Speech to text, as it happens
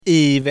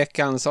I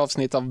veckans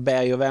avsnitt av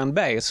Berg och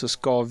Wernberg så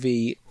ska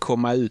vi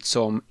komma ut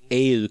som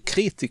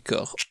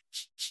EU-kritiker.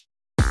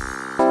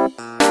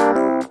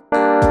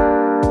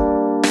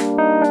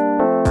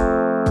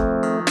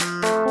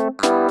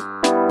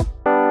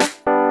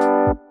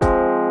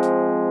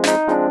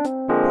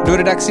 Då är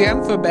det dags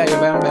igen för Berg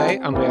och Wernberg.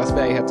 Andreas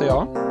Berg heter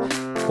jag.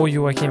 Och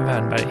Joakim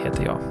Wernberg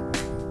heter jag.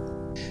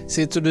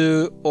 Sitter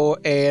du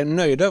och är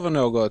nöjd över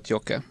något,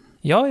 Jocke?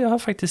 Ja, jag har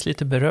faktiskt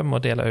lite beröm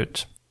att dela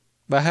ut.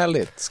 Vad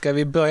härligt. Ska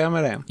vi börja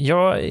med det?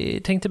 Jag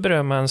tänkte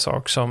berömma en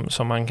sak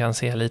som man kan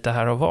se lite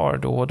här och var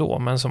då och då,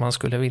 men som man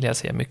skulle vilja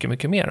se mycket,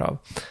 mycket mer av.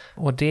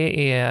 Och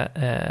det är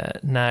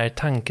när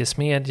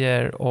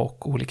tankesmedjor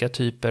och olika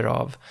typer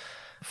av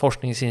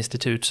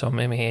forskningsinstitut som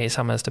är med i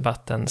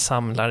samhällsdebatten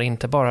samlar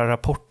inte bara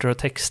rapporter och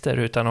texter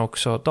utan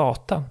också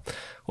data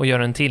och gör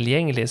den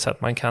tillgänglig så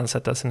att man kan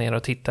sätta sig ner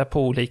och titta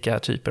på olika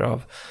typer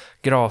av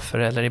grafer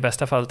eller i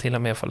bästa fall till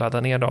och med få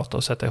ladda ner data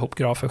och sätta ihop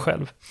grafer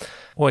själv.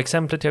 Och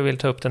exemplet jag vill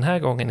ta upp den här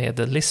gången är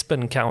The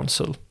Lisbon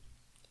Council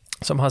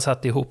som har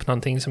satt ihop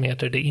någonting som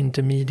heter The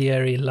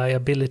Intermediary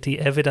Liability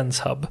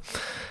Evidence Hub,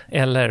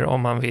 eller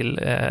om man vill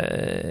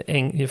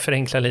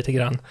förenkla lite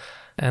grann,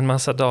 en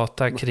massa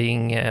data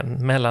kring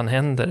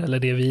mellanhänder eller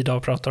det vi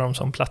idag pratar om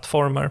som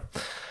plattformar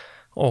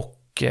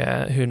och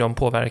hur de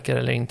påverkar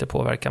eller inte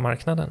påverkar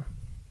marknaden.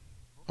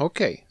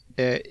 Okej.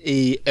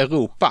 I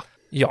Europa?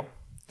 Ja.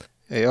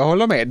 Jag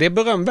håller med. Det är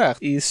berömvärt.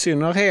 I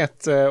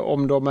synnerhet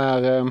om de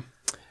är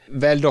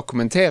väl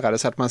dokumenterade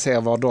så att man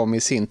ser var de i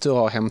sin tur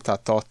har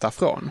hämtat data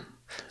från.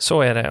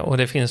 Så är det, och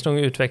det finns nog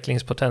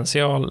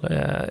utvecklingspotential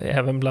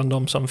även bland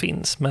de som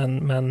finns.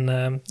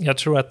 Men jag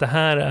tror att det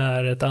här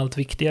är ett allt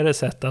viktigare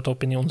sätt att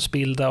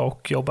opinionsbilda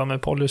och jobba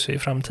med policy i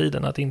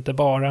framtiden. Att inte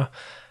bara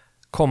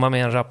komma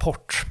med en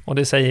rapport. Och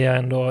det säger jag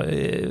ändå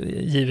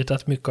givet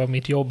att mycket av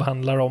mitt jobb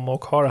handlar om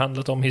och har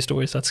handlat om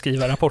historiskt att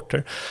skriva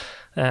rapporter.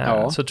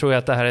 Så tror jag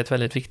att det här är ett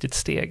väldigt viktigt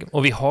steg.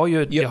 Och vi har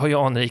ju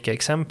anrika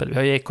exempel. Vi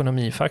har ju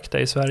ekonomifakta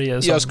i Sverige.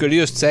 Jag skulle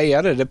just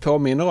säga det. Det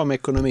påminner om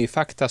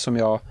ekonomifakta som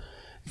jag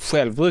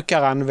själv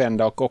brukar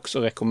använda och också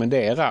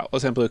rekommendera.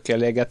 Och sen brukar jag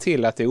lägga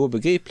till att det är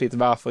obegripligt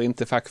varför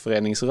inte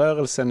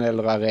fackföreningsrörelsen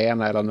eller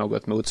Arena eller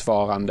något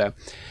motsvarande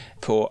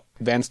på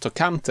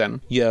vänsterkanten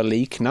gör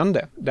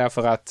liknande.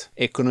 Därför att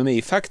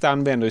ekonomifakta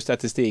använder ju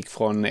statistik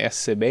från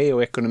SCB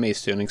och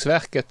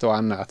Ekonomistyrningsverket och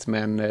annat,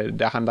 men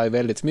det handlar ju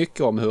väldigt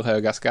mycket om hur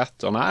höga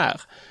skatterna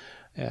är.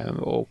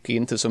 Och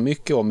inte så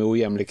mycket om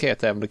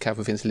ojämlikhet, även om det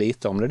kanske finns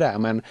lite om det där.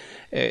 Men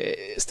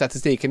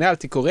statistiken är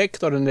alltid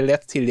korrekt och den är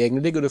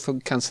lättillgänglig och du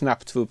kan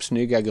snabbt få upp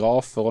snygga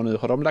grafer, och nu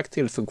har de lagt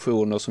till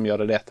funktioner som gör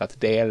det lätt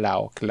att dela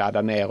och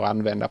ladda ner och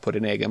använda på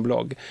din egen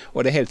blogg.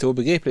 Och det är helt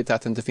obegripligt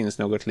att det inte finns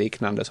något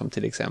liknande som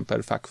till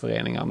exempel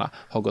fackföreningarna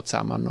har gått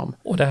samman om.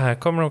 Och det här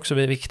kommer också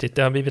bli viktigt.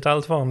 Det har blivit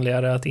allt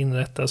vanligare att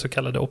inrätta så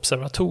kallade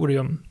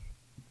observatorium,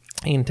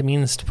 inte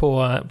minst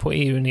på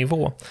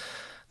EU-nivå.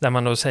 Där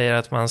man då säger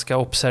att man ska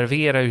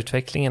observera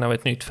utvecklingen av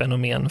ett nytt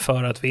fenomen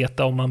för att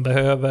veta om man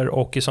behöver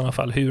och i sådana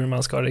fall hur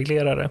man ska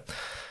reglera det.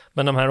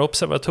 Men de här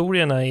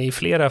observatorierna är i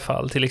flera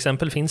fall, till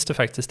exempel finns det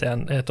faktiskt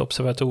ett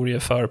observatorie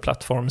för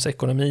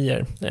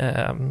plattformsekonomier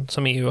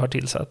som EU har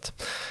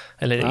tillsatt.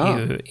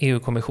 Eller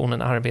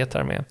EU-kommissionen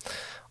arbetar med.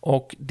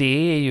 Och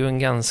det är ju en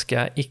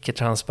ganska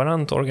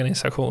icke-transparent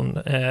organisation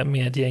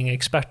med ett gäng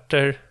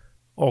experter.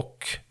 Och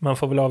man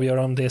får väl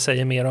avgöra om det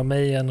säger mer om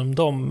mig än om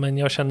dem, men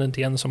jag känner inte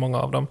igen så många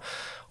av dem.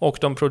 Och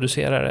de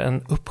producerar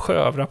en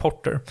uppsjö av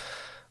rapporter.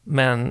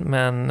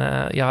 Men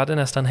jag hade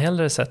nästan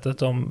hellre sett att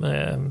de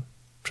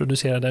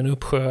producerade en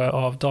uppsjö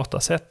av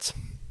dataset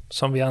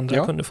som vi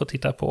andra kunde få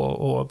titta på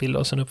och bilda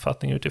oss en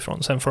uppfattning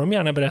utifrån. Sen får de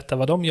gärna berätta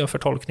vad de gör för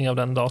tolkning av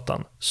den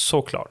datan,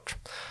 såklart.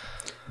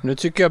 Nu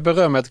tycker jag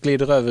berömmet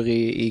glider över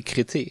i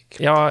kritik.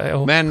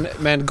 Ja,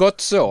 men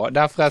gott så,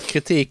 därför att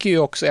kritik är ju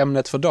också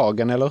ämnet för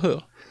dagen, eller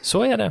hur?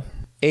 Så är det.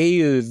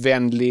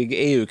 EU-vänlig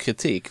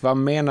EU-kritik, vad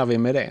menar vi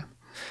med det?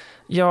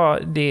 Ja,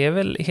 det är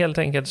väl helt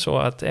enkelt så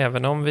att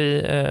även om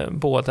vi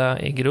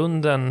båda i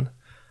grunden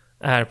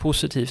är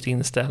positivt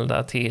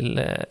inställda till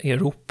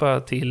Europa,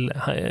 till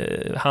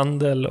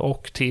handel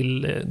och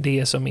till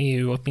det som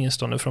EU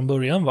åtminstone från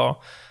början var,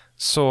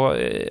 så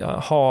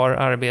har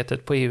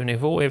arbetet på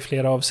EU-nivå i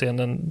flera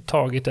avseenden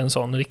tagit en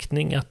sån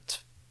riktning att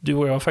du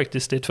och jag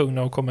faktiskt är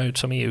tvungna att komma ut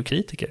som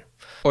EU-kritiker.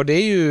 Och det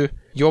är ju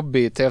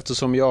jobbigt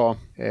eftersom jag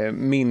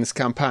minns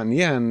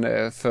kampanjen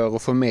för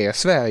att få med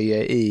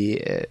Sverige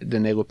i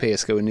den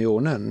Europeiska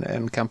unionen.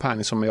 En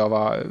kampanj som jag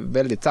var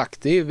väldigt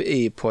aktiv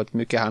i på ett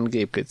mycket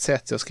handgripligt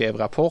sätt. Jag skrev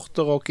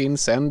rapporter och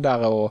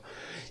insändare och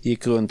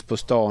gick runt på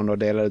stan och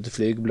delade ut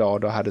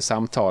flygblad och hade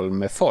samtal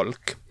med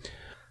folk.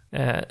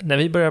 När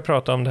vi började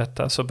prata om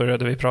detta så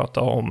började vi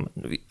prata om,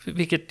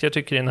 vilket jag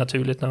tycker är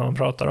naturligt när man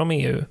pratar om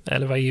EU,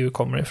 eller vad EU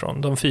kommer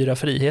ifrån, de 4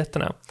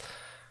 friheterna.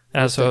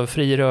 Alltså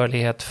fri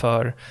rörlighet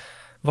för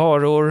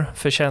varor,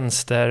 för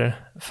tjänster,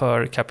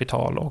 för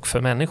kapital och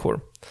för människor.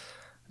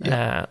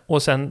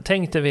 Och sen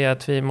tänkte vi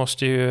att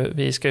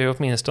vi ska ju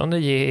åtminstone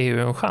ge EU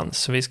en chans.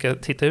 Så vi ska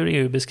titta hur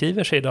EU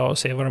beskriver sig idag och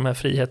se var de här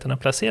friheterna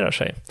placerar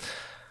sig.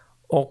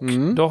 Och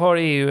då har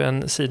EU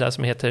en sida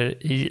som heter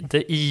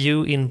The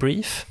EU in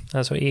Brief,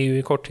 alltså EU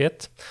i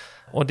korthet.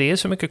 Och det är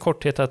så mycket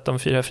korthet att de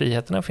 4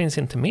 friheterna finns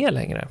inte med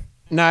längre.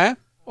 Nej,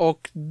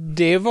 och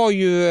det var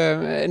ju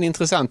en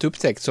intressant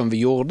upptäckt som vi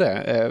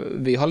gjorde.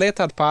 Vi har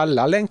letat på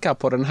alla länkar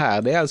på den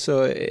här. Det är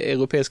alltså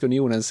Europeiska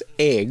unionens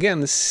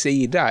egen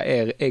sida,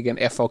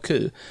 egen FAQ,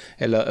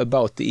 eller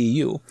About the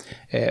EU.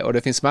 Och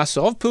det finns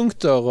massor av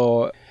punkter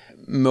och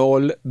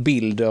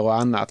målbilder och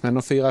annat. Men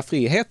de 4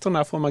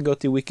 friheterna får man gå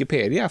till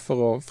Wikipedia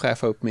för att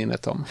fräscha upp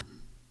minnet om.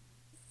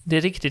 Det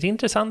är riktigt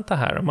intressant det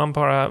här. Om man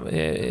bara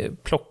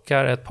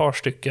plockar ett par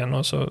stycken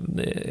och så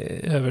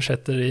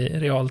översätter i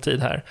realtid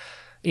här.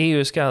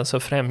 EU ska alltså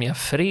främja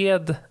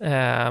fred,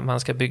 man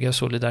ska bygga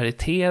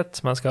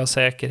solidaritet, man ska ha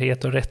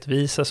säkerhet och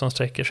rättvisa som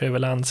sträcker sig över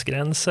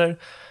landsgränser.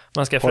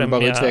 Man ska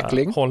främja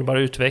hållbar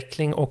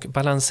utveckling och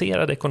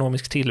balanserad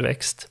ekonomisk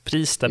tillväxt,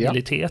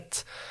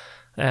 prisstabilitet.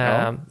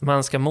 Ja.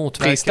 Man ska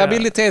motverka...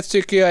 Prisstabilitet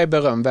tycker jag är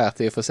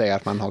berömvärt i och för sig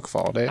att man har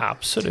kvar det.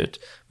 Absolut.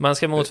 Man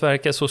ska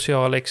motverka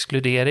social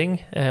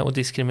exkludering och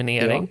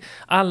diskriminering. Ja.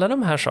 Alla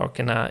de här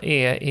sakerna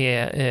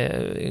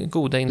är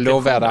goda intentioner.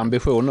 Lovvärda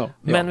ambitioner. Ja.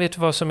 Men vet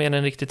du vad som är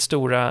den riktigt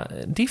stora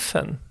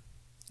diffen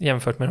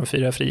jämfört med de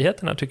 4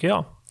 friheterna tycker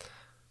jag?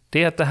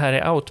 Det är att det här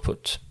är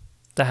output.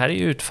 Det här är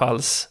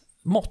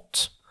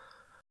utfallsmått.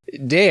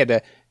 Det är det.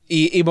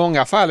 I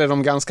många fall är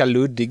de ganska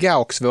luddiga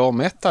och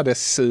svårmätta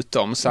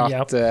dessutom. Så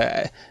att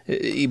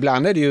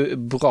ibland är det ju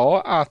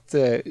bra att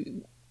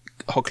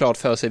ha klart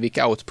för sig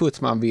vilka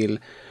output man vill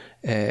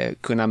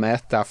kunna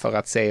mäta för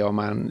att se om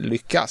man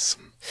lyckas.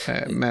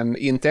 Men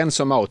inte ens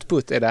som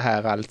output är det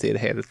här alltid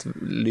helt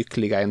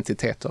lyckliga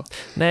entiteter.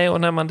 Nej,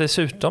 och när man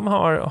dessutom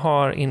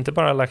har inte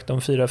bara lagt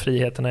de 4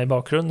 friheterna i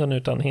bakgrunden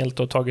utan helt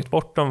och tagit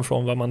bort dem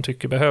från vad man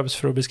tycker behövs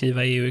för att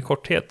beskriva EU i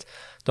korthet.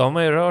 Då har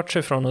man ju rört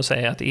sig från att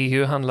säga att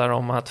EU handlar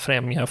om att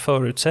främja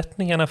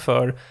förutsättningarna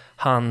för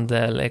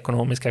handel,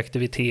 ekonomisk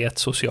aktivitet,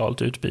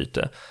 socialt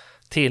utbyte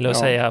till att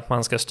säga att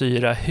man ska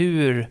styra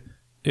hur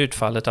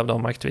utfallet av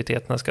de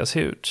aktiviteterna ska se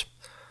ut.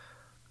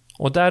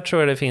 Och där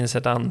tror jag det finns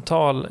ett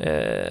antal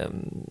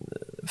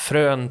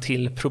frön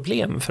till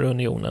problem för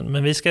unionen.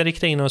 Men vi ska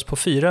rikta in oss på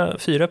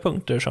 4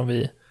 punkter som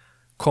vi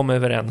kom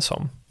överens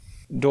om.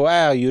 Då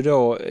är ju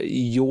då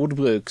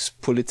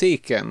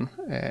jordbrukspolitiken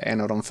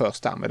en av de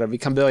första. Vi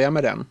kan börja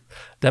med den.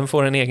 Den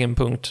får en egen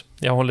punkt.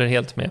 Jag håller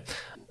helt med.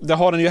 Det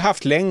har den ju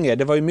haft länge.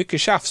 Det var ju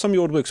mycket tjafs om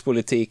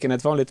jordbrukspolitiken.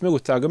 Ett vanligt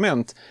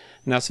motargument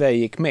när Sverige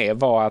gick med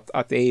var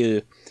att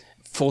EU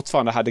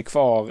fortfarande hade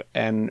kvar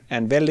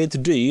en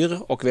väldigt dyr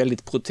och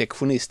väldigt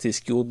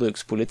protektionistisk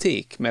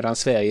jordbrukspolitik, medan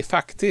Sverige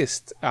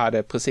faktiskt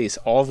hade precis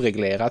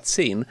avreglerat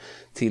sin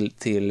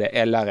till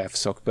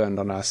LRFs och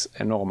böndernas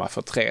enorma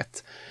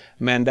förtret.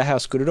 Men det här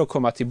skulle då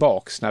komma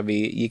tillbaks när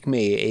vi gick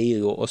med i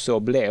EU och så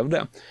blev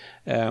det.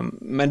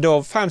 Men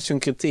då fanns ju en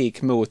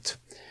kritik mot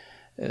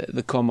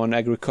The Common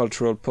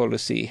Agricultural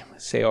Policy,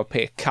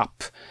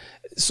 CAP,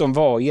 som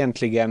var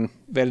egentligen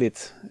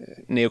väldigt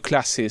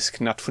neoklassisk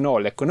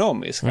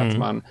nationalekonomisk. Att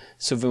man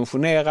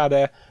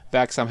subventionerade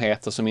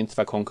verksamheter som inte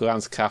var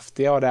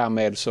konkurrenskraftiga och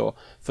därmed så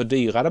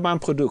fördyrade man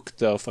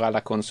produkter för alla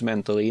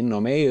konsumenter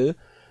inom EU.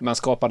 Man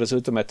skapade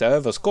dessutom ett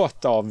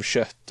överskott av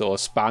kött och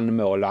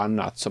spannmål och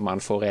annat som man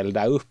får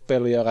elda upp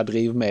eller göra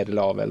drivmedel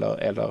av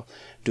eller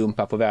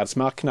dumpa på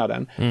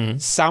världsmarknaden.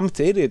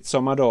 Samtidigt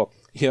som man då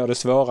gör det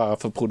svårare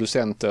för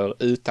producenter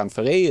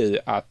utanför EU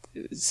att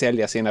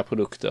sälja sina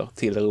produkter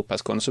till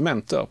Europas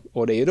konsumenter.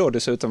 Och det är ju då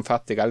dessutom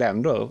fattiga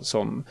länder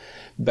som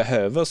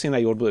behöver sina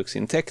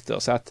jordbruksintäkter.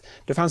 Så att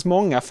det fanns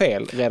många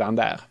fel redan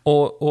där.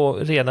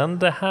 Och redan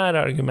det här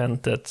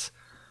argumentet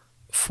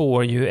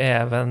får ju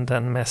även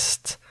den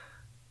mest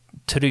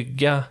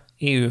trygga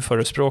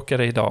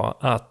EU-förespråkare idag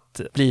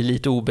att bli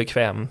lite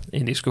obekväm i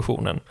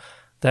diskussionen.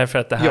 Därför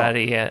att det här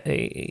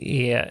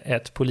är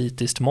ett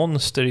politiskt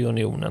monster i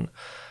unionen.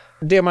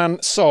 Det man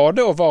sa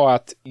då var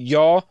att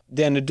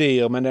den är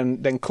dyr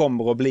men den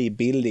kommer att bli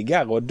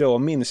billigare, och då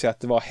minns jag att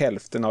det var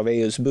hälften av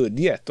EUs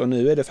budget och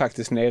nu är det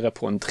faktiskt nere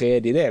på en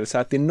tredjedel, så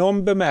att i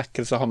någon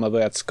bemärkelse har man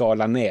börjat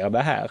skala ner det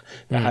här.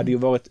 Det hade ju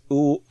varit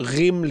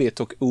orimligt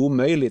och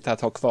omöjligt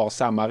att ha kvar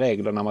samma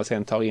regler när man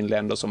sen tar in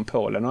länder som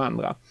Polen och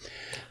andra.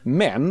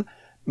 Men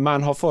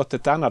man har fått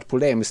ett annat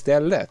problem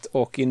istället,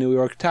 och i New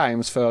York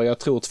Times för jag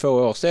tror 2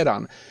 år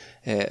sedan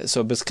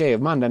så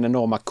beskrev man den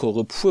enorma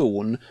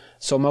korruption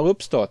som har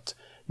uppstått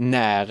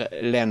när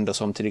länder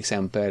som till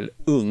exempel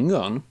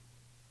Ungern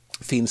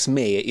finns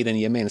med i den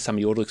gemensamma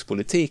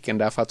jordbrukspolitiken,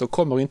 därför att då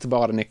kommer inte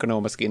bara den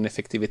ekonomiska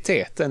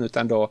ineffektiviteten,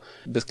 utan då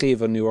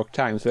beskriver New York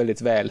Times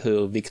väldigt väl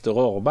hur Viktor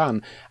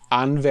Orbán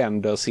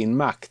använder sin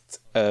makt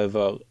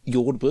över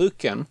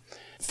jordbruken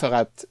för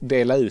att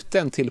dela ut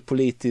den till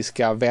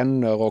politiska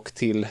vänner och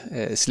till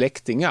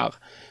släktingar.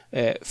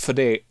 För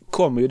det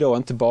kommer ju då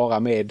inte bara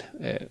med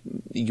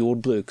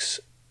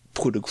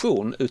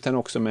jordbruksproduktion utan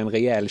också med en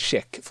rejäl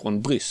check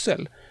från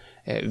Bryssel.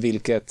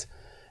 Vilket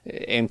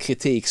är en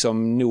kritik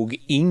som nog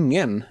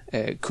ingen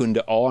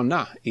kunde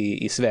ana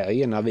i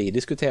Sverige när vi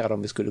diskuterade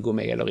om vi skulle gå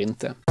med eller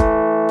inte.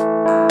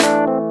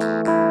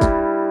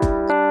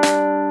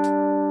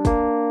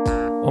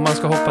 Om man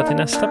ska hoppa till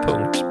nästa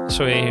punkt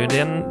så är ju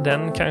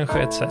den kanske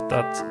ett sätt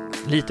att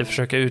lite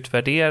försöka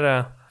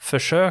utvärdera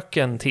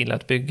försöken till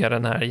att bygga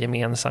den här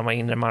gemensamma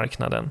inre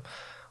marknaden.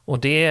 Och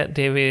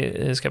det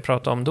vi ska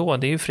prata om då,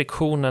 det är ju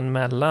friktionen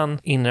mellan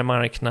inre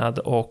marknad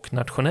och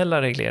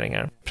nationella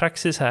regleringar.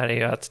 Praxis här är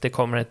ju att det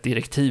kommer ett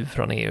direktiv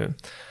från EU.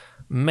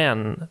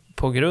 Men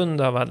på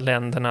grund av att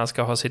länderna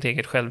ska ha sitt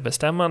eget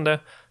självbestämmande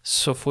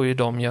så får ju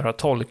de göra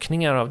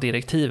tolkningar av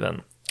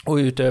direktiven. Och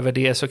utöver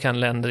det så kan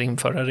länder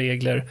införa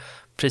regler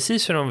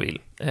precis hur de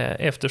vill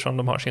eftersom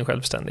de har sin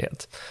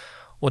självständighet.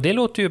 Och det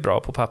låter ju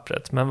bra på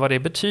pappret, men vad det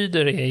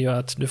betyder är ju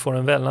att du får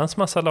en väldans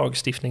massa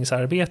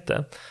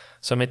lagstiftningsarbete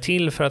som är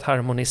till för att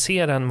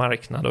harmonisera en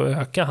marknad och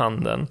öka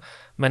handeln,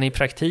 men i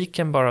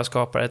praktiken bara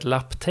skapar ett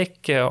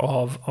lapptäcke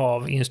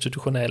av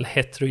institutionell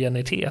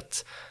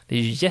heterogenitet. Det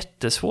är ju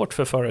jättesvårt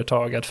för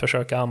företag att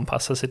försöka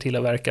anpassa sig till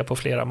att verka på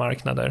flera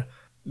marknader.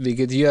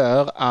 Vilket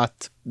gör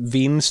att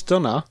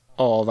vinsterna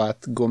av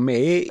att gå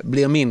med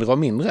blir mindre och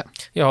mindre.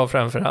 Ja,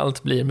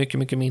 framförallt blir mycket,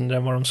 mycket mindre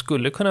än vad de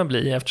skulle kunna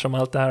bli eftersom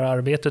allt det här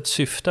arbetet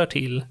syftar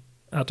till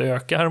att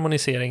öka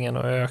harmoniseringen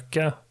och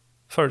öka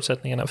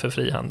förutsättningarna för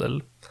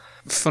frihandel.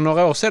 För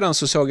några år sedan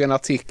så såg jag en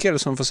artikel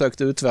som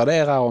försökte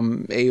utvärdera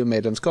om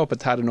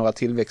EU-medlemskapet hade några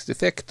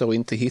tillväxteffekter och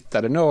inte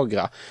hittade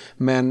några.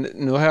 Men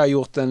nu har jag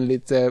gjort en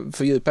lite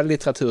fördjupad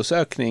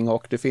litteratursökning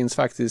och det finns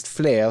faktiskt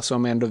fler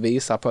som ändå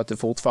visar på att det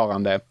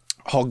fortfarande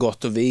har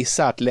gått att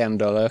visa att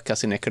länder ökar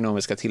sin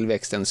ekonomiska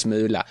tillväxt en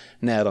smula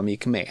när de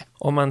gick med.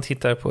 Om man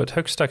tittar på ett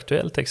högst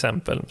aktuellt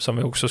exempel som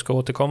vi också ska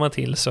återkomma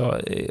till så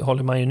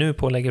håller man ju nu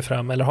på att lägga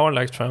fram eller har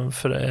lagt fram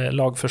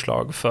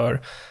lagförslag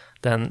för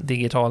den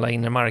digitala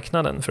inre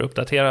marknaden för att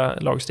uppdatera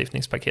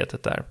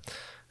lagstiftningspaketet där.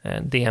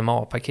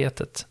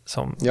 DMA-paketet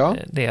som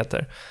det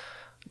heter.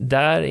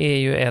 Där är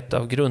ju ett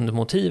av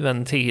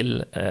grundmotiven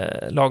till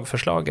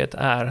lagförslaget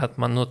är att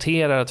man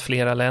noterar att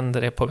flera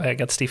länder är på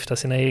väg att stifta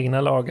sina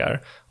egna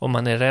lagar och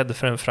man är rädd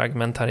för en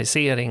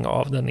fragmentarisering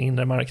av den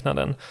inre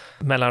marknaden.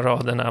 Mellan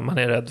raderna man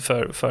är rädd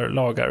för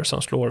lagar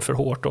som slår för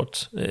hårt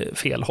åt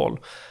fel håll.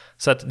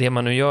 Så att det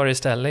man nu gör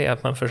istället är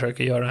att man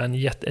försöker göra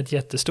ett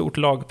jättestort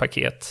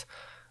lagpaket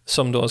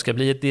som då ska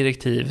bli ett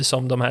direktiv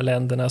som de här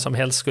länderna som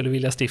helst skulle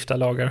vilja stifta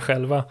lagar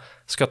själva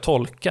ska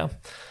tolka.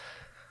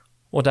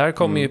 Och där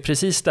kommer ju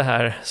precis det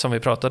här som vi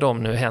pratade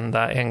om nu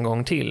hända en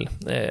gång till.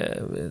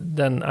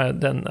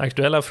 Den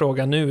aktuella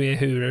frågan nu är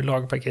hur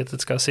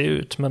lagpaketet ska se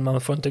ut. Men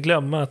man får inte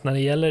glömma att när det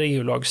gäller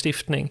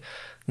EU-lagstiftning,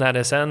 när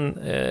det sen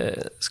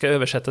ska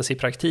översättas i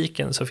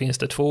praktiken så finns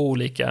det två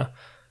olika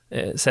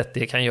sätt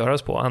det kan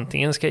göras på.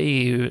 Antingen ska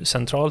EU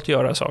centralt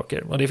göra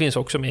saker, och det finns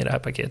också med i det här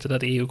paketet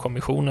att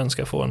EU-kommissionen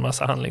ska få en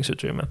massa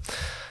handlingsutrymme.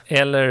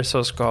 Eller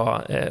så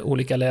ska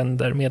olika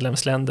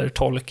medlemsländer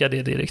tolka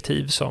det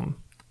direktiv som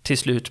till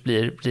slut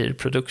blir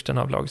produkten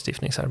av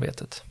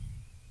lagstiftningsarbetet.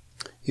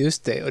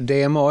 Just det, och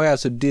DMA är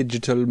alltså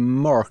Digital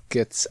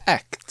Markets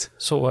Act.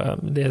 Så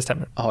det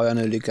stämmer. Har jag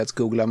nu lyckats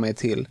googla mig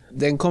till.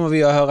 Den kommer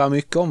vi att höra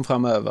mycket om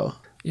framöver.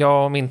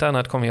 Ja, om inte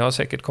annat kommer jag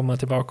säkert komma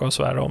tillbaka och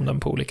svära om den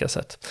på olika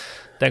sätt.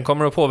 Den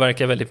kommer att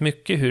påverka väldigt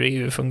mycket hur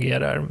EU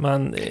fungerar.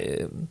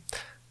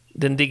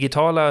 Den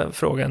digitala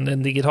frågan,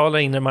 den digitala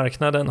inre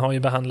marknaden har ju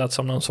behandlats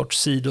som någon sorts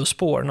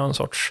sidospår, någon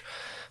sorts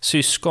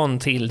syskon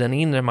till den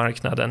inre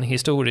marknaden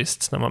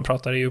historiskt när man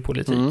pratar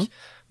EU-politik.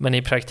 Men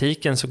i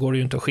praktiken så går det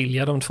ju inte att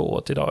skilja de två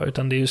åt idag,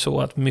 utan det är ju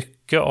så att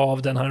mycket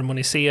av den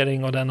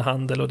harmonisering och den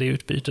handel och det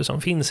utbyte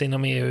som finns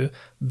inom EU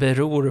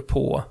beror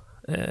på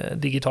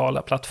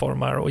digitala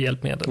plattformar och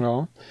hjälpmedel.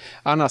 Ja.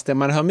 Annars det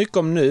man hör mycket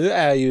om nu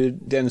är ju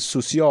den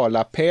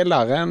sociala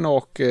pelaren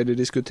och det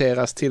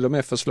diskuteras till och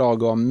med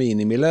förslag om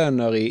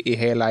minimilöner i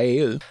hela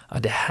EU. Ja,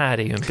 det här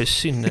är ju en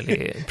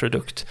besynnerlig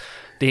produkt.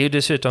 Det är ju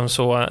dessutom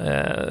så,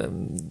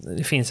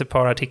 det finns ett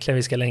par artiklar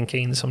vi ska länka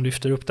in som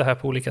lyfter upp det här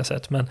på olika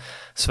sätt, men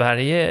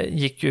Sverige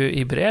gick ju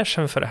i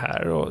bräschen för det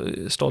här och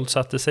stolt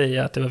satte sig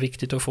att det var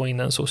viktigt att få in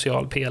en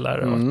social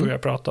pelare och börja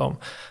prata om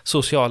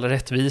social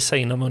rättvisa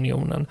inom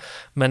unionen.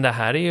 Men det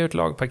här är ju ett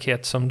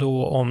lagpaket som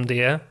då, om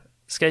det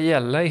ska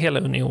gälla i hela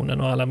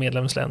unionen och alla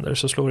medlemsländer,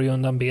 så slår det ju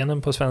undan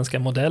benen på svenska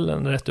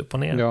modellen rätt upp och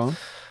ner. Ja.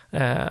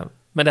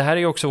 Men det här är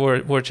ju också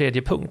vår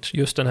tredje punkt,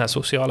 just den här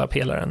sociala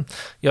pelaren.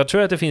 Jag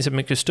tror att det finns ett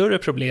mycket större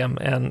problem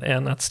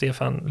än att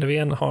Stefan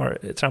Löfven har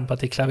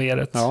trampat i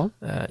klaveret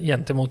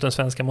gentemot den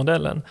svenska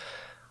modellen.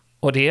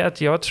 Och det är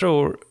att jag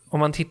tror, om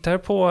man tittar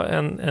på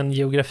en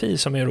geografi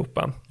som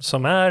Europa,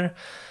 som är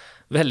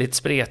väldigt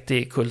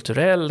spretig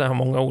kulturell, den har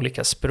många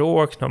olika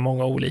språk, den har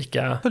många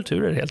olika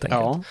kulturer helt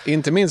enkelt. Ja,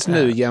 inte minst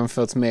nu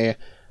jämfört med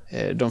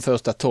de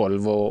första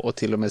 12 och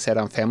till och med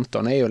sedan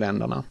 15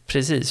 EU-länderna.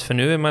 Precis, för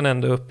nu är man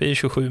ändå uppe i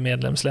 27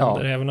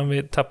 medlemsländer. Även om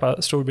vi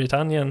tappar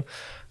Storbritannien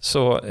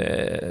så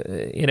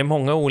är det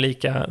många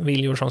olika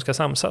viljor som ska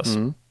samsas.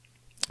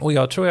 Och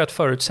jag tror att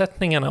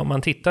förutsättningarna, om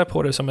man tittar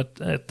på det som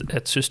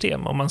ett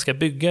system, om man ska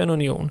bygga en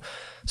union,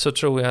 så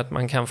tror jag att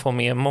man kan få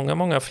med många,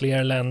 många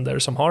fler länder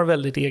som har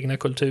väldigt egna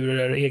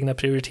kulturer, egna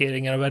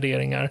prioriteringar och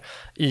värderingar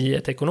i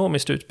ett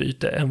ekonomiskt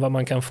utbyte än vad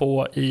man kan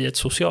få i ett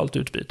socialt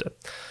utbyte.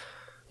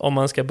 Om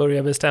man ska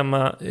börja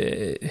bestämma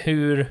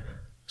hur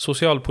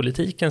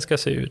socialpolitiken ska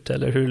se ut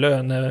eller hur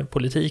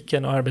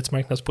lönepolitiken och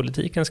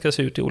arbetsmarknadspolitiken ska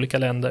se ut i olika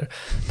länder.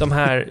 De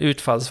här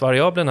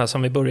utfallsvariablerna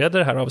som vi började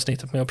det här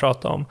avsnittet med att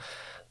prata om.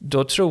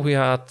 Då tror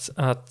jag att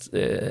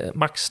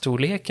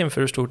maxstorleken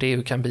för hur stort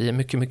EU kan bli är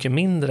mycket, mycket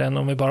mindre än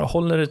om vi bara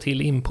håller det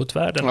till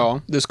inputvärden.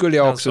 Ja, det skulle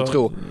jag också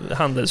tro.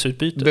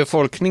 Handelsutbyte.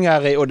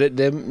 Befolkningar, och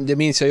det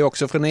minns jag ju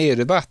också från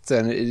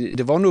EU-debatten,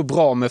 det var nog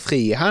bra med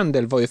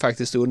frihandel, var ju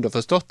faktiskt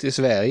underförstått i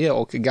Sverige,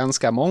 och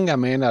ganska många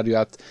menade ju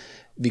att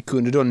vi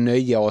kunde då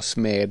nöja oss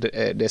med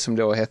det som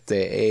då hette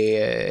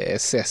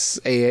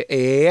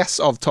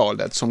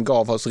EES-avtalet som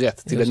gav oss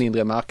rätt till den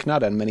inre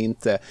marknaden men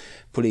inte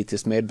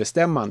politiskt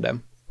medbestämmande.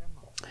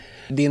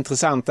 Det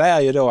intressanta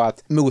är ju då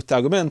att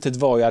motargumentet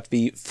var ju att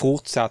vi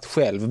fortsatt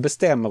själv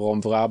bestämmer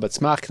om vår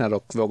arbetsmarknad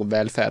och vår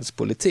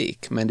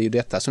välfärdspolitik. Men det är ju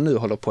detta som nu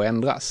håller på att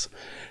ändras.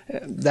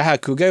 Det här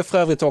kuggar ju för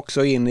övrigt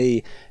också in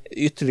i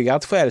ytterligare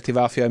ett skäl till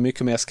varför jag är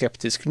mycket mer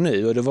skeptisk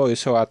nu. Och det var ju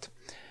så att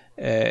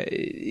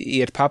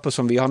i ett papper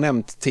som vi har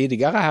nämnt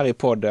tidigare här i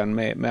podden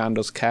med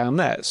Anders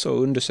Kärne, så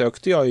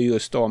undersökte jag ju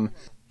just om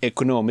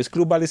ekonomisk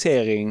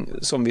globalisering,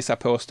 som vissa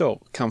påstår,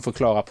 kan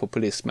förklara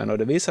populismen, och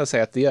det visar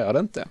sig att det gör det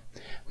inte.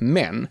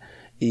 Men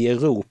i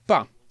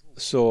Europa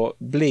så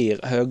blir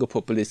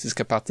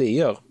högerpopulistiska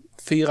partier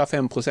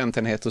 4-5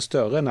 procentenheter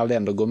större när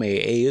länder går med i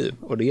EU.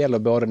 Och det gäller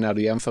både när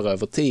du jämför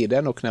över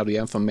tiden och när du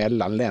jämför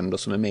mellan länder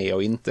som är med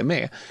och inte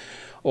med.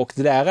 Och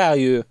det där är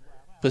ju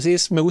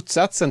precis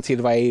motsatsen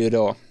till vad EU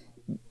då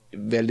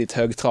väldigt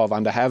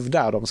högtravande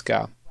hävdar. De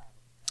ska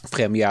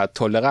främja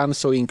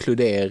tolerans och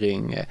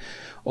inkludering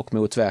och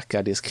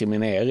motverka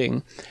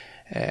diskriminering.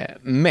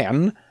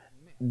 Men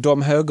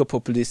de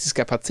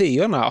högerpopulistiska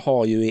partierna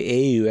har ju i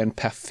EU en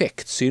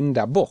perfekt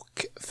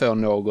syndabock för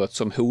något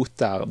som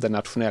hotar det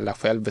nationella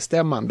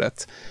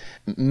självbestämmandet.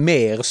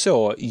 Mer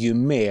så ju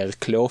mer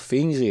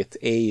klåfingrigt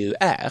EU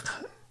är.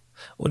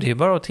 Och det är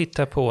bara att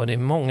titta på, det är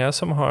många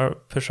som har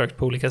försökt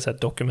på olika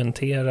sätt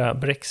dokumentera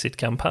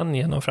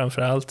Brexit-kampanjen, och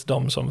framförallt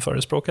de som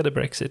förespråkade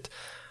Brexit.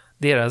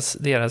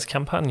 Deras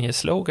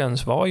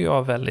kampanjeslogans var ju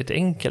av väldigt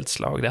enkelt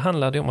slag. Det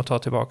handlade om att ta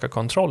tillbaka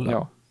kontrollen.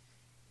 Ja.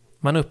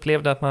 Man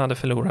upplevde att man hade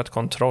förlorat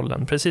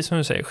kontrollen, precis som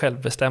du säger,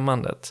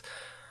 självbestämmandet.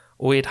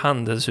 Och i ett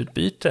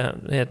handelsutbyte,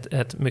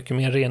 ett mycket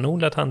mer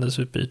renodlat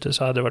handelsutbyte,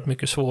 så hade det varit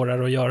mycket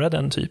svårare att göra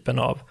den typen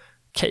av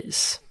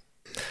case.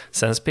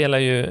 Sen spelar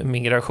ju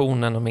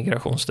migrationen och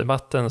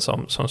migrationsdebatten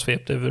som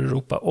svepte över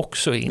Europa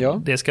också in.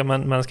 Ja.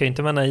 Man ska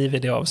inte vara naiv i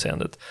det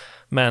avseendet.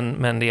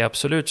 Men det är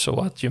absolut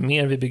så att ju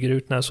mer vi bygger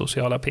ut den här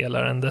sociala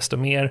pelaren, desto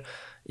mer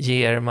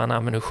ger man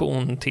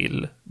ammunition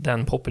till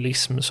den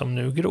populism som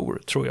nu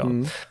gror, tror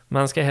jag.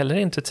 Man ska heller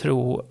inte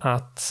tro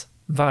att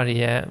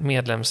varje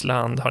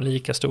medlemsland har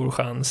lika stor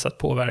chans att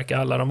påverka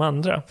alla de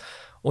andra.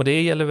 Och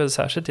det gäller väl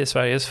särskilt i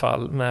Sveriges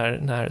fall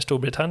när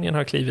Storbritannien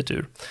har klivit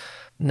ur.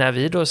 När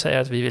vi då säger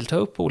att vi vill ta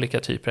upp olika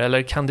typer,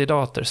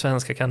 eller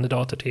svenska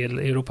kandidater till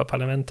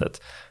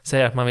Europaparlamentet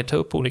säger att man vill ta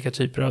upp olika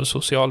typer av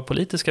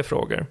socialpolitiska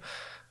frågor,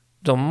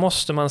 då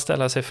måste man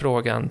ställa sig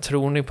frågan,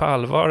 tror ni på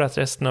allvar att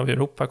resten av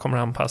Europa kommer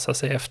att anpassa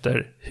sig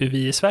efter hur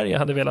vi i Sverige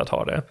hade velat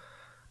ha det?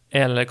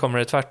 Eller kommer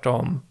det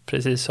tvärtom,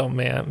 precis som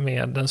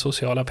med den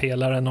sociala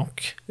pelaren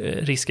och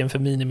risken för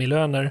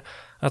minimilöner,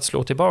 att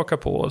slå tillbaka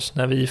på oss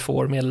när vi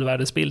får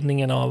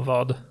medelvärdesbildningen av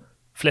vad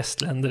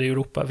flest länder i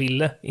Europa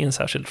ville i en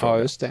särskild fråga? Ja,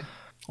 just det.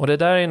 Och det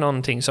där är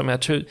någonting som jag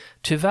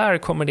tyvärr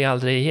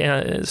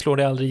slår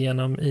det aldrig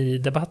igenom i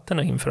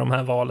debatterna inför de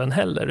här valen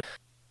heller.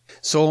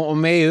 Så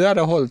om EU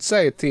hade hållit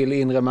sig till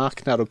inre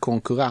marknad och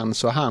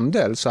konkurrens och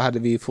handel, så hade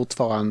vi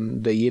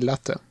fortfarande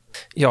gillat det?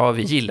 Ja,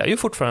 vi gillar ju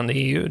fortfarande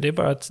EU. Det är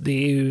bara att det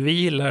EU vi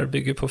gillar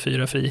bygger på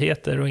 4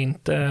 friheter och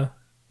inte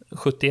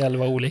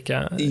 70-11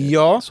 olika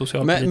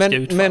socialpolitiska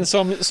utfall. Men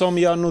som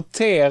jag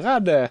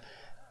noterade,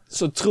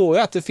 så tror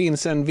jag att det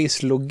finns en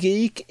viss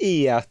logik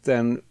i att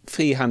en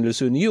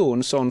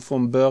frihandelsunion som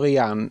från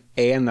början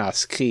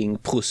enas kring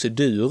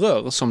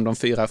procedurer som de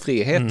 4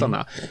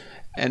 friheterna.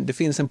 Det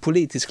finns en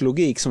politisk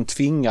logik som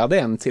tvingar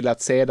den till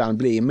att sedan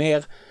bli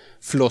mer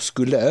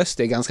floskulös.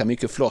 Det är ganska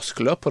mycket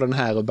floskler på den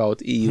här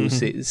about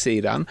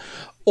EU-sidan.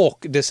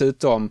 Och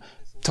dessutom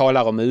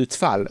talar om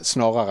utfall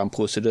snarare än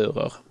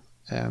procedurer.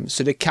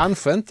 Så det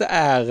kanske inte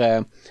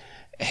är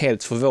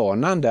helt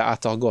förvånande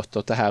att det har gått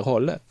åt det här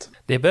hållet.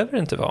 Det behöver det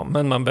inte vara,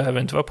 men man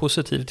behöver inte vara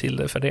positiv till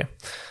det för det.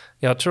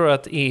 Jag tror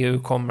att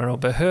EU kommer att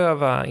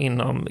behöva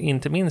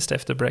inte minst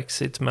efter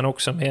Brexit, men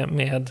också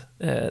med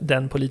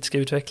den politiska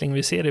utveckling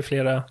vi ser i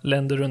flera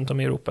länder runt om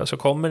i Europa, så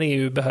kommer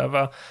EU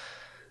behöva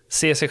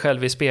se sig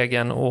själv i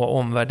spegeln och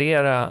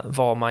omvärdera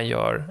vad man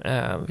gör.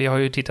 Vi har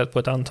ju tittat på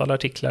ett antal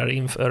artiklar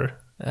inför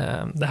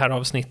det här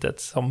avsnittet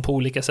som på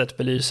olika sätt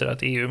belyser att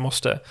EU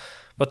måste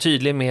vara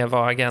tydlig med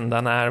vad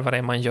agendan är, vad det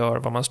är man gör,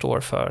 vad man står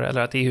för,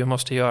 eller att EU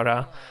måste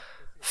göra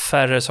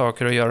färre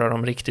saker och göra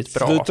dem riktigt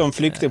bra. Förutom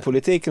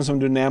flyktingpolitiken som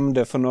du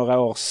nämnde för några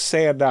år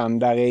sedan,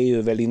 där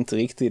EU väl inte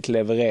riktigt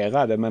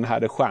levererade men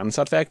hade chans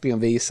att verkligen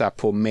visa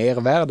på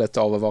mervärdet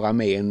av att vara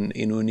med i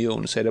en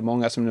union, så är det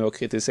många som nu har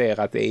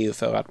kritiserat EU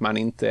för att man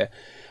inte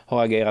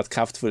har agerat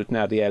kraftfullt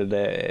när det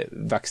gällde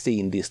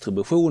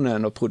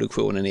vaccindistributionen och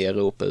produktionen i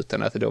Europa,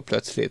 utan att det då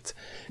plötsligt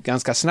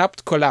ganska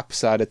snabbt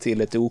kollapsade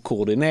till ett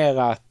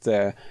okoordinerat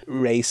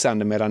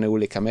racande mellan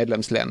olika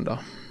medlemsländer.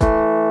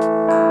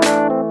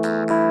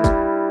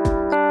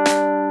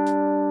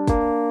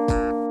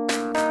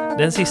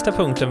 Den sista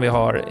punkten vi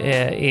har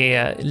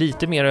är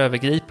lite mer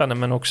övergripande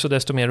men också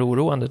desto mer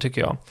oroande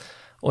tycker jag.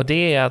 Och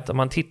det är att om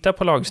man tittar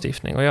på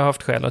lagstiftning, och jag har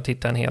haft skäl att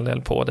titta en hel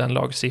del på den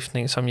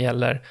lagstiftning som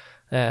gäller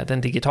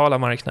den digitala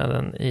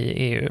marknaden i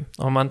EU.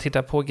 Om man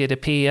tittar på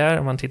GDPR,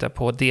 om man tittar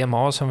på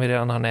DMA som vi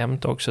redan har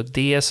nämnt, också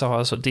DSA,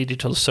 alltså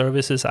Digital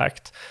Services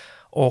Act,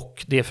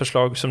 och det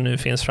förslag som nu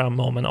finns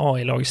framme om en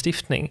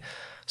AI-lagstiftning,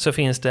 så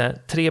finns det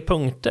 3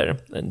 punkter,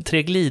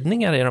 3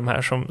 glidningar i de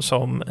här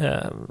som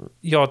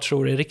jag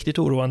tror är riktigt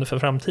oroande för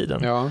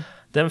framtiden. Ja.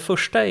 Den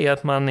första är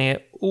att man är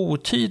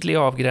otydlig i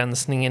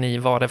avgränsningen i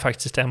vad det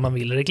faktiskt är man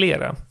vill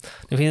reglera.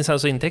 Det finns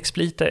alltså inte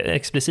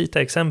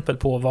explicita exempel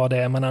på vad det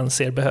är man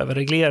anser behöver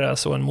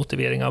regleras och en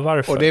motivering av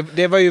varför. Och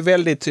det var ju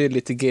väldigt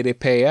tydligt i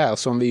GDPR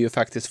som vi ju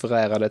faktiskt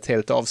förärade ett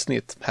helt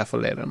avsnitt här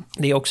förleden.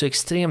 Det är också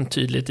extremt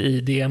tydligt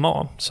i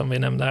DMA som vi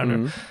nämnde här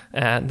nu.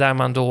 Där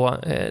man då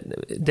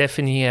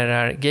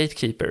definierar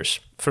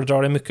gatekeepers. För att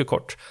dra det mycket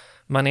kort.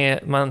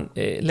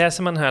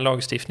 Läser man den här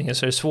lagstiftningen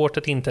så är det svårt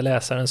att inte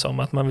läsa den som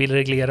att man vill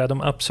reglera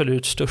de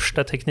absolut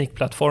största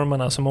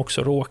teknikplattformarna som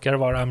också råkar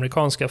vara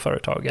amerikanska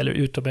företag eller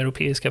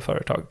utomeuropeiska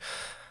företag.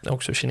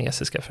 Också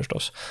kinesiska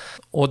förstås.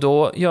 Och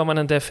då gör man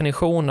en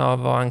definition av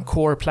vad en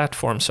core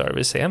platform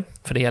service är.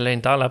 För det gäller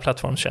inte alla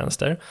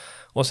plattformstjänster.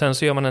 Och sen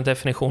så gör man en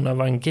definition av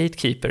vad en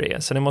gatekeeper är.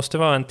 Så det måste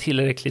vara en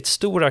tillräckligt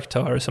stor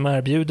aktör som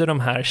erbjuder de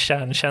här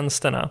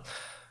kärntjänsterna.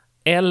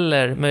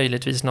 Eller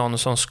möjligtvis någon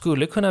som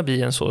skulle kunna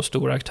bli en så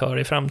stor aktör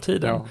i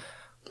framtiden. Ja.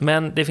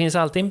 Men det finns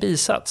alltid en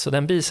bisats. Och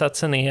den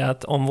bisatsen är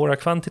att om våra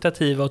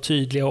kvantitativa och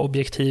tydliga och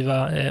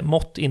objektiva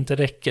mått inte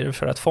räcker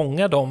för att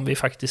fånga dem vi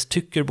faktiskt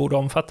tycker borde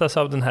omfattas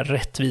av den här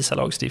rättvisa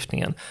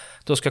lagstiftningen,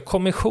 då ska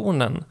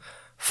kommissionen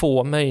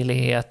få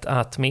möjlighet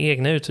att med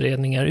egna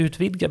utredningar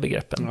utvidga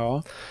begreppen.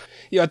 Ja.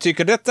 Jag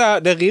tycker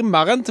det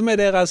rimmar inte med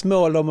deras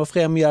mål om att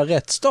främja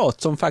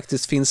rättsstat som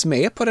faktiskt finns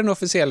med på den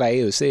officiella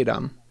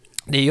EU-sidan.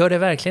 Det gör det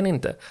verkligen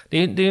inte.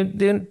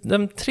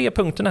 De 3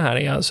 punkterna här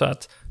är alltså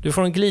att du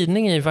får en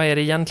glidning i vad är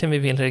det egentligen vi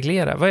vill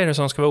reglera. Vad är det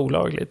som ska vara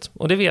olagligt?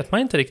 Och det vet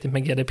man inte riktigt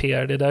med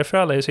GDPR. Det är därför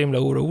alla är så himla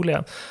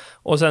oroliga.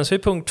 Och sen så är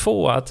punkt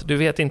 2 att du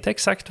vet inte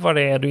exakt vad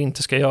det är du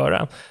inte ska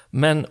göra.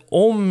 Men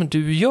om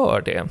du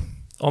gör det,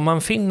 om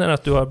man finner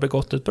att du har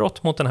begått ett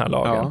brott mot den här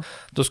lagen,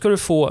 då ska du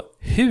få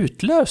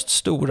hutlöst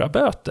stora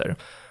böter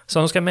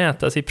som ska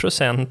mätas i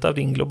procent av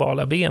din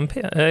globala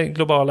BNP,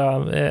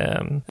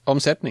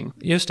 omsättning.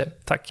 Just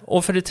det, tack.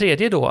 Och för det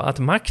tredje då, att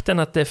makten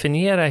att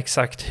definiera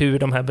exakt hur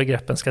de här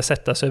begreppen ska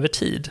sättas över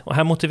tid. Och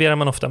här motiverar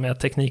man ofta med att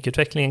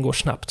teknikutvecklingen går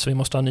snabbt så vi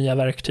måste ha nya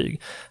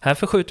verktyg. Här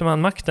förskjuter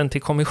man makten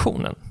till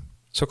kommissionen.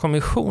 Så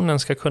kommissionen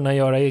ska kunna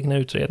göra egna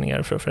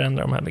utredningar för att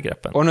förändra de här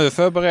begreppen. Och nu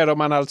förbereder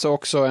man alltså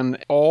också en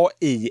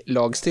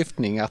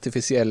AI-lagstiftning,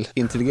 artificiell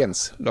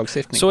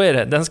intelligens-lagstiftning. Så är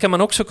det. Den ska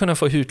man också kunna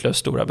få hutlöst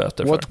stora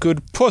böter för. What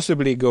could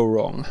possibly go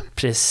wrong?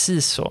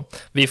 Precis så.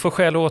 Vi får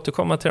skäl att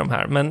återkomma till de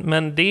här.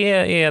 Men det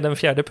är den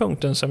 4:e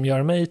punkten som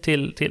gör mig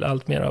till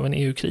allt mer av en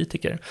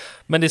EU-kritiker.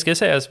 Men det ska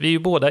sägas, vi är ju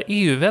båda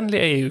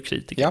EU-vänliga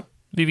EU-kritiker. Ja.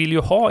 Vi vill ju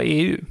ha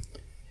EU.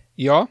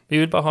 Ja. Vi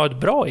vill bara ha ett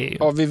bra EU.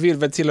 Och vi vill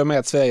väl till och med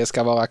att Sverige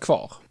ska vara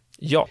kvar.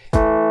 Ja.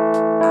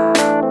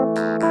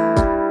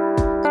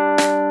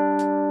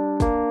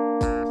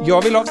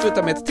 Jag vill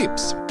avsluta med ett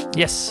tips.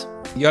 Yes.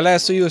 Jag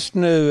läser just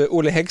nu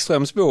Olle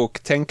Häggströms bok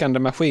Tänkande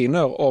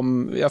maskiner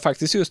om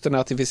faktiskt just den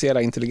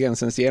artificiella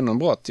intelligensens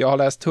genombrott. Jag har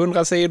läst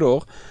 100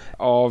 sidor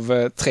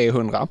av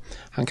 300.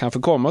 Han kanske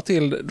kommer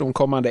till de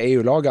kommande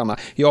EU-lagarna.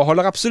 Jag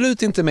håller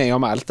absolut inte med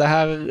om allt. Det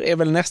här är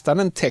väl nästan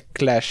en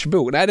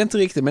techlash-bok. Nej, det är inte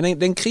riktigt, men det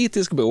är en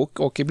kritisk bok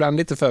och ibland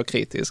lite för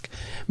kritisk.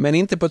 Men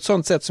inte på ett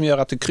sånt sätt som gör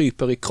att det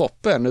kryper i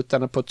kroppen,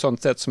 utan på ett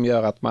sånt sätt som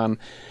gör att man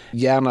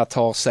gärna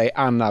tar sig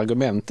an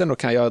argumenten. Och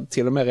kan jag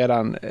till och med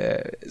redan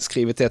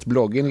skrivit ett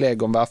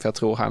blogginlägg om varför jag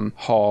tror han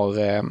har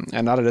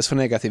en alldeles för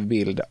negativ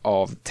bild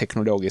av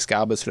teknologisk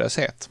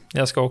arbetslöshet.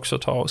 Jag ska också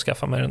ta och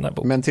skaffa mig den där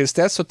boken. Men tills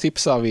dess så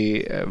tipsar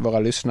vi våra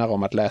lyssnare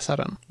om att läsa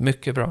den.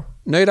 Mycket bra.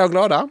 Nöjda och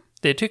glada?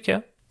 Det tycker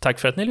jag. Tack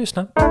för att ni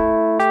lyssnar.